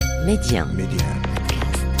ميديا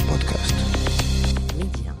بودكاست.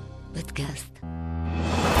 ميديا بودكاست.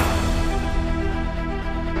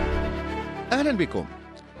 أهلا بكم.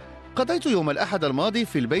 قضيت يوم الأحد الماضي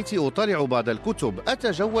في البيت أطالع بعض الكتب،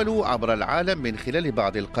 أتجول عبر العالم من خلال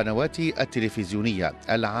بعض القنوات التلفزيونية.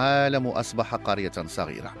 العالم أصبح قرية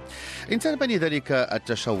صغيرة. انتابني ذلك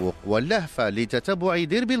التشوق واللهفة لتتبع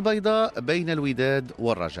درب البيضاء بين الوداد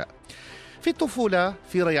والرجاء. في الطفولة،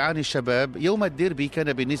 في ريعان الشباب، يوم الديربي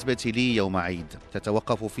كان بالنسبة لي يوم عيد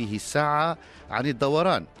تتوقف فيه الساعة عن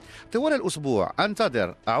الدوران. طوال الأسبوع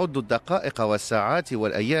أنتظر، أعد الدقائق والساعات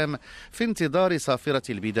والأيام في انتظار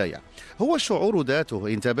صافرة البداية. هو الشعور ذاته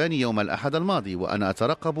انتابني يوم الأحد الماضي وأنا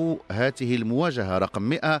أترقب هذه المواجهة رقم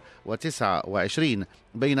 129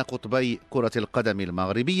 بين قطبي كرة القدم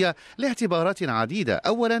المغربية لاعتبارات عديدة.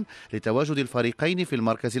 أولا، لتواجد الفريقين في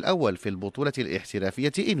المركز الأول في البطولة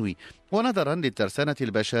الاحترافية إنوي، ونظرا للترسانة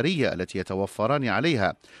البشرية التي يتوفران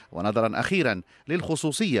عليها، ونظرا أخيرا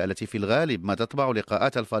للخصوصية التي في الغالب ما تطبع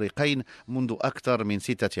لقاءات الفريقين منذ أكثر من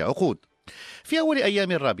 6 عقود. في أول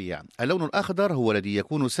أيام الربيع اللون الأخضر هو الذي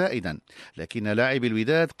يكون سائدا، لكن لاعبي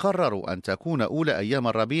الوداد قرروا أن تكون أولى أيام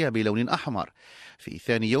الربيع بلون أحمر. في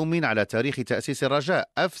ثاني يوم على تاريخ تأسيس الرجاء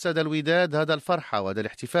أفسد الوداد هذا الفرح وهذا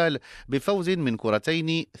الاحتفال بفوز من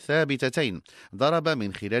كرتين ثابتتين ضرب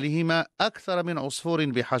من خلالهما أكثر من عصفور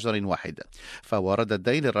بحجر واحد، فورد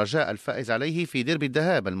الدين للرجاء الفائز عليه في درب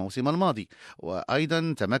الذهاب الموسم الماضي،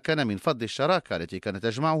 وأيضا تمكن من فض الشراكة التي كانت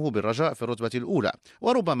تجمعه بالرجاء في الرتبة الأولى،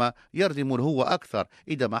 وربما يردم الهو أكثر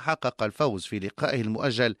إذا ما حقق الفوز في لقائه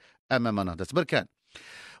المؤجل أمام نهضة بركان.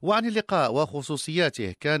 وعن اللقاء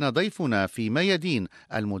وخصوصياته كان ضيفنا في ميادين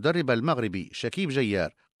المدرب المغربي شكيب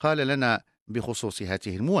جيار، قال لنا بخصوص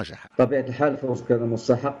هذه المواجهة. طبيعة الحال الفوز كان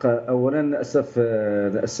مستحق. أولا نأسف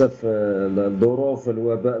الظروف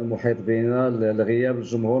الوباء المحيط بنا، لغياب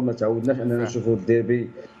الجمهور. ما تعودناش أننا نشوفوا الديربي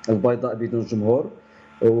البيضاء بدون جمهور،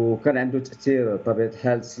 وكان عنده تأثير طبيعة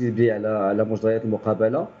الحال سلبي على مجريات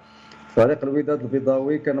المقابلة. فريق الوداد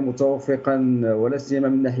البيضاوي كان متوفقا ولا سيما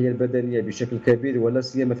من الناحية البدنية بشكل كبير، ولا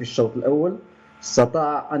سيما في الشوط الأول.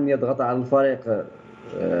 استطاع أن يضغط على الفريق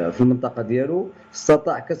في المنطقة ديالو،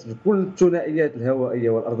 استطاع كسب كل الثنائيات الهوائية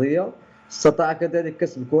والأرضية، استطاع كذلك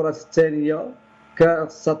كسب الكرات الثانية،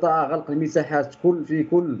 استطاع غلق المساحات في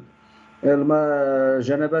كل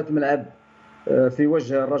جنبات الملعب في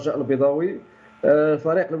وجه الرجاء البيضاوي.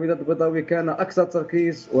 فريق الوداد البيضاوي كان أكثر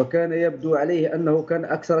تركيز، وكان يبدو عليه أنه كان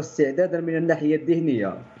أكثر استعدادا من الناحية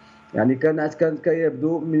الذهنية. يعني كان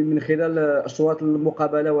يبدو من خلال أشواط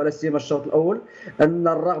المقابلة ولا سيما الشوط الأول أن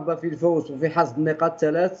الرغبة في الفوز وفي حصد النقاط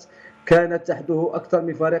 3 كانت تحده أكثر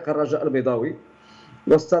من فريق الرجاء البيضاوي،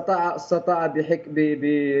 واستطاع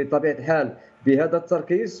بطبيعة الحال بهذا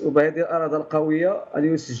التركيز وبهذه الإرادة القوية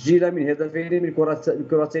أن يسجل من هدفين من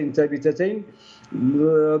كرتين ثابتتين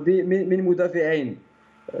من مدافعين.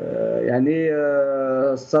 يعني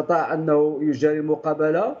استطاع أنه يجاري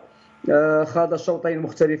المقابلة. خاض شوطين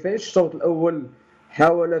مختلفين. الشوط الأول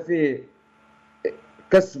حاول فيه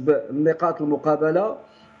كسب نقاط المقابلة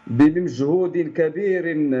بمجهود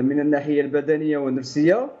كبير من الناحية البدنية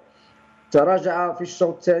والنفسية. تراجع في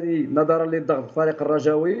الشوط الثاني نظرا للضغط الفريق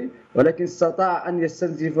الرجاوي، ولكن استطاع أن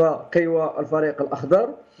يستنزف قوى الفريق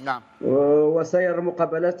الأخضر. نعم. وسير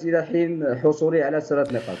المقابلات إلى حين حصوله على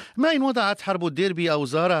 3 نقاط. ما إن وضعت حرب الديربي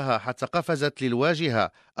أوزارها حتى قفزت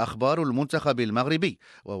للواجهة أخبار المنتخب المغربي،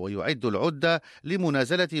 وهو يعد العدة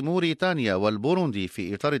لمنازلة موريتانيا والبوروندي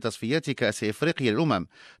في إطار تصفيات كأس إفريقيا للأمم.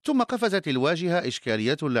 ثم قفزت الواجهة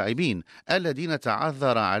إشكاليات اللاعبين الذين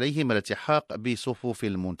تعذر عليهم الالتحاق بصفوف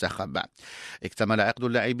المنتخب. اكتمل عقد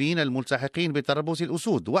اللاعبين الملتحقين بتربص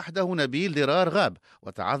الأسود، وحده نبيل ضرار غاب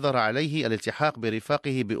وتعذر عليه الالتحاق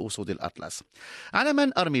برفاقه بأسود الأطلس. على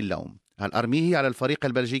من أرمي اللوم؟ هل أرميه على الفريق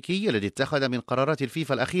البلجيكي الذي اتخذ من قرارات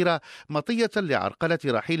الفيفا الأخيرة مطية لعرقلة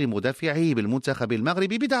رحيل مدافعه بالمنتخب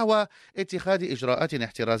المغربي بدعوى اتخاذ إجراءات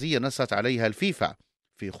احترازية نصت عليها الفيفا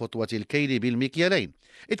في خطوة الكيل بالمكيالين؟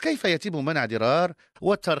 إذ كيف يتم منع ضرار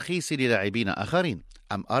والترخيص للاعبين آخرين؟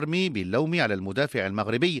 أم أرمي باللوم على المدافع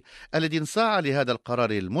المغربي الذي انصاع لهذا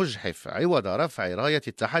القرار المجحف عوض رفع راية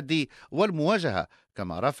التحدي والمواجهة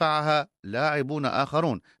كما رفعها لاعبون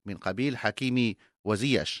آخرون من قبيل حكيمي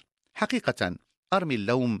وزياش؟ حقيقة أرمي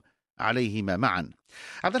اللوم عليهما معا.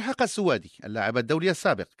 عبد الحق السوادي اللاعب الدولي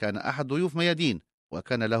السابق كان أحد ضيوف ميادين،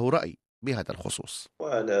 وكان له رأي بهذا الخصوص.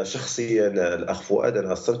 وأنا شخصيا الأخ فؤاد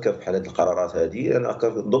أنا أستنكر في حالة القرارات هذه. أنا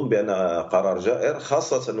أظن بأن قرار جائر،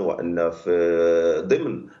 خاصة وأن في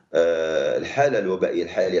ضمن الحالة الوبائية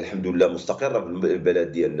الحالية الحمد لله مستقرة في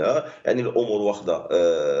البلد ديالنا، يعني الأمور واخدة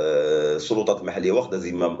السلطات المحلية واخدة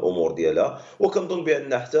زمام الأمور ديالها، وكنظن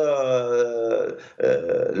بأن حتى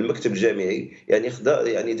المكتب الجامعي يعني خدا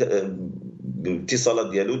يعني بالاتصالات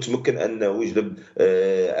ديالو تمكن انه يجلب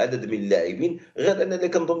عدد من اللاعبين، غير انني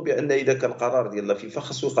كنظن بان اذا كان قرار ديال الفيفا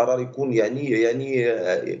خاصو قرار يكون يعني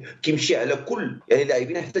كيمشي على كل يعني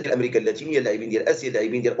اللاعبين، حتى ديال امريكا اللاتينيه، اللاعبين ديال اسيا،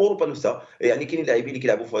 اللاعبين ديال اوروبا نفسها. يعني كاينين اللاعبين اللي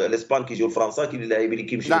كيلعبوا في الاسبان كيجيو لفرنسا، كاينين اللاعبين اللي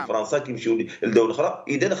كيمشيو لفرنسا كيمشيو لدوله اخرى.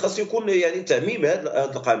 اذا خاص يكون يعني تعميم هذا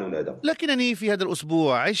القانون هذا. لكنني في هذا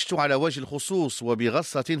الاسبوع عشت على وجه الخصوص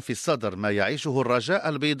وبغصة في الصدر ما يعيشه الرجاء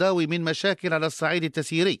البيضاوي من مشاكل على الصعيد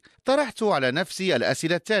التسييري. طرحت على نفسي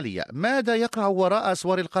الأسئلة التالية: ماذا يقع وراء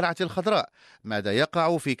أسوار القلعة الخضراء؟ ماذا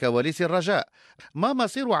يقع في كواليس الرجاء؟ ما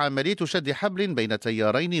مصير عملية شد حبل بين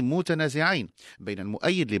تيارين متنازعين، بين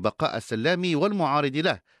المؤيد لبقاء السلامي والمعارض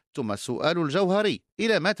له؟ ثم السؤال الجوهري: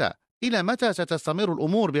 إلى متى ستستمر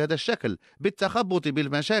الأمور بهذا الشكل، بالتخبط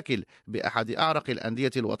بالمشاكل بأحد أعرق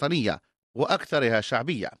الأندية الوطنية وأكثرها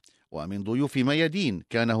شعبية؟ ومن ضيوف ميادين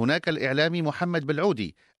كان هناك الإعلامي محمد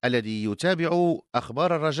بالعودي الذي يتابع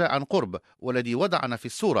أخبار الرجاء عن قرب، والذي وضعنا في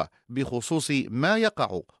الصورة بخصوص ما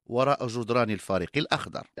يقع وراء جدران الفريق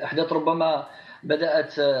الأخضر. أحداث ربما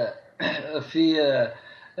بدأت في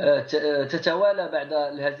تتوالى بعد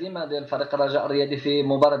الهزيمة ديال فريق الرجاء الرياضي في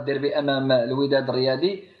مباراة ديربي أمام الوداد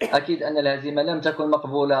الرياضي. أكيد أن الهزيمة لم تكن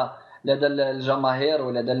مقبولة لدى الجماهير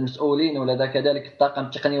ولدى المسؤولين ولدى كذلك الطاقم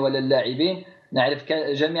التقني ولا اللاعبين. نعرف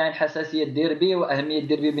جميعا حساسية الديربي وأهمية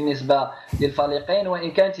الديربي بالنسبة للفريقين،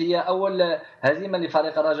 وإن كانت هي أول هزيمة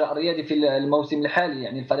لفريق الرجاء الرياضي في الموسم الحالي.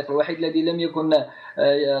 يعني الفريق الوحيد الذي لم يكن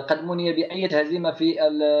قد مني بأي هزيمة في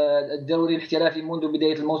الدوري الاحترافي منذ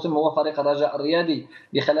بداية الموسم هو فريق الرجاء الرياضي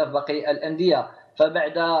بخلاف باقي الأندية.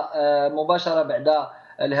 فبعد مباشرة بعد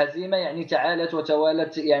الهزيمة يعني تعالت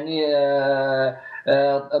وتوالت يعني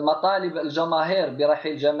مطالب الجماهير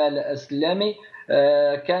برحيل جمال السلامي.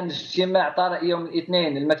 كان اجتماع طارئ يوم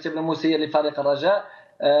الاثنين المكتب المسير لفريق الرجاء،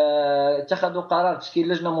 اتخذوا قرار تشكيل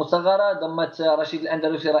لجنة مصغرة ضمت رشيد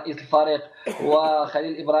الأندلسي رئيس الفريق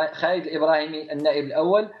خالد الإبراهيمي النائب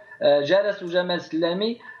الأول. جلسوا جمال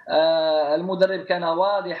السلامي. المدرب كان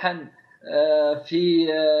واضحا في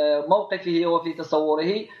موقفه وفي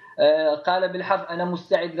تصوره، قال بالحرف: أنا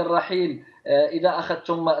مستعد للرحيل، إذا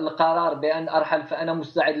أخذتم القرار بأن أرحل فأنا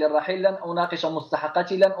مستعد للرحيل، لن أناقش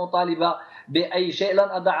مستحقاتي، لن أطالب بأي شيء، لن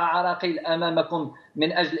أضع عراقيل أمامكم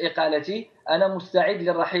من أجل إقالتي، أنا مستعد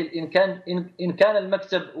للرحيل. إن كان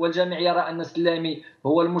المكتب والجميع يرى أن السلامي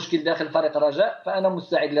هو المشكل داخل فريق الرجاء فأنا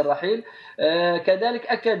مستعد للرحيل. كذلك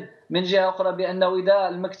أكد من جهة أخرى بأنه إذا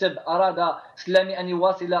المكتب أراد السلامي أن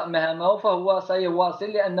يواصل مهامه فهو سيواصل،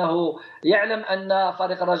 لأنه يعلم أن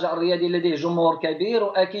فريق الرجاء الرياضي لديه جمهور كبير،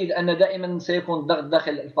 وأكيد أن دائما سيكون ضغط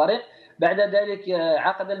داخل الفريق. بعد ذلك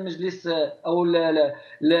عقد المجلس أو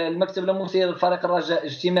المكتب المسير لفريق الرجاء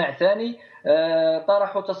اجتماع ثاني،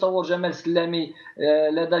 طرحوا تصور جمال السلامي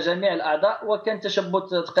لدى جميع الأعضاء، وكان تشبت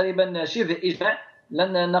تقريبا شبه إجماع،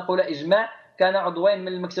 لن نقول إجماع. كان عضوين من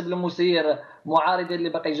المكتب المسير معارضين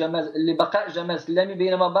لبقاء جمال السلامي،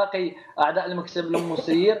 بينما باقي أعضاء المكتب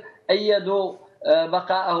المسير أيدوا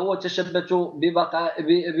بقاءه وتشبتوا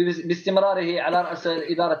باستمراره على رأس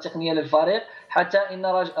الإدارة التقنية للفريق، حتى إن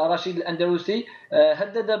رشيد الأندلسي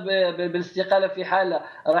هدد بالاستقالة في حال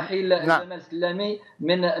رحيل جمال السلامي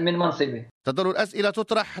من منصبه. تظل الأسئلة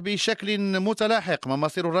تطرح بشكل متلاحق: ما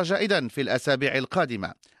مصير الرجاء إذن في الأسابيع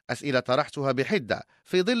القادمة؟ أسئلة طرحتها بحدة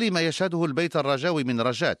في ظل ما يشهده البيت الرجاوي من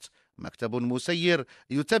رجات. مكتب مسير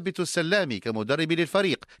يثبت السلامي كمدرب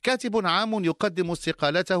للفريق، كاتب عام يقدم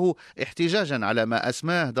استقالته احتجاجا على ما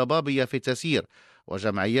أسماه ضبابية في التسيير،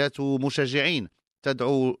 وجمعيات مشجعين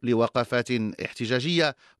تدعو لوقفات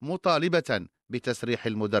احتجاجية مطالبة بتسريح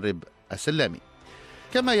المدرب السلامي.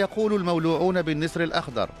 كما يقول المولوعون بالنسر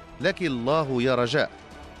الأخضر: لك الله يا رجاء،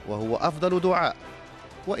 وهو أفضل دعاء.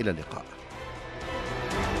 وإلى اللقاء.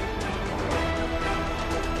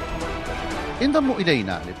 انضموا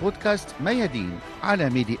إلينا لبودكاست ميادين على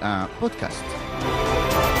ميديا بودكاست.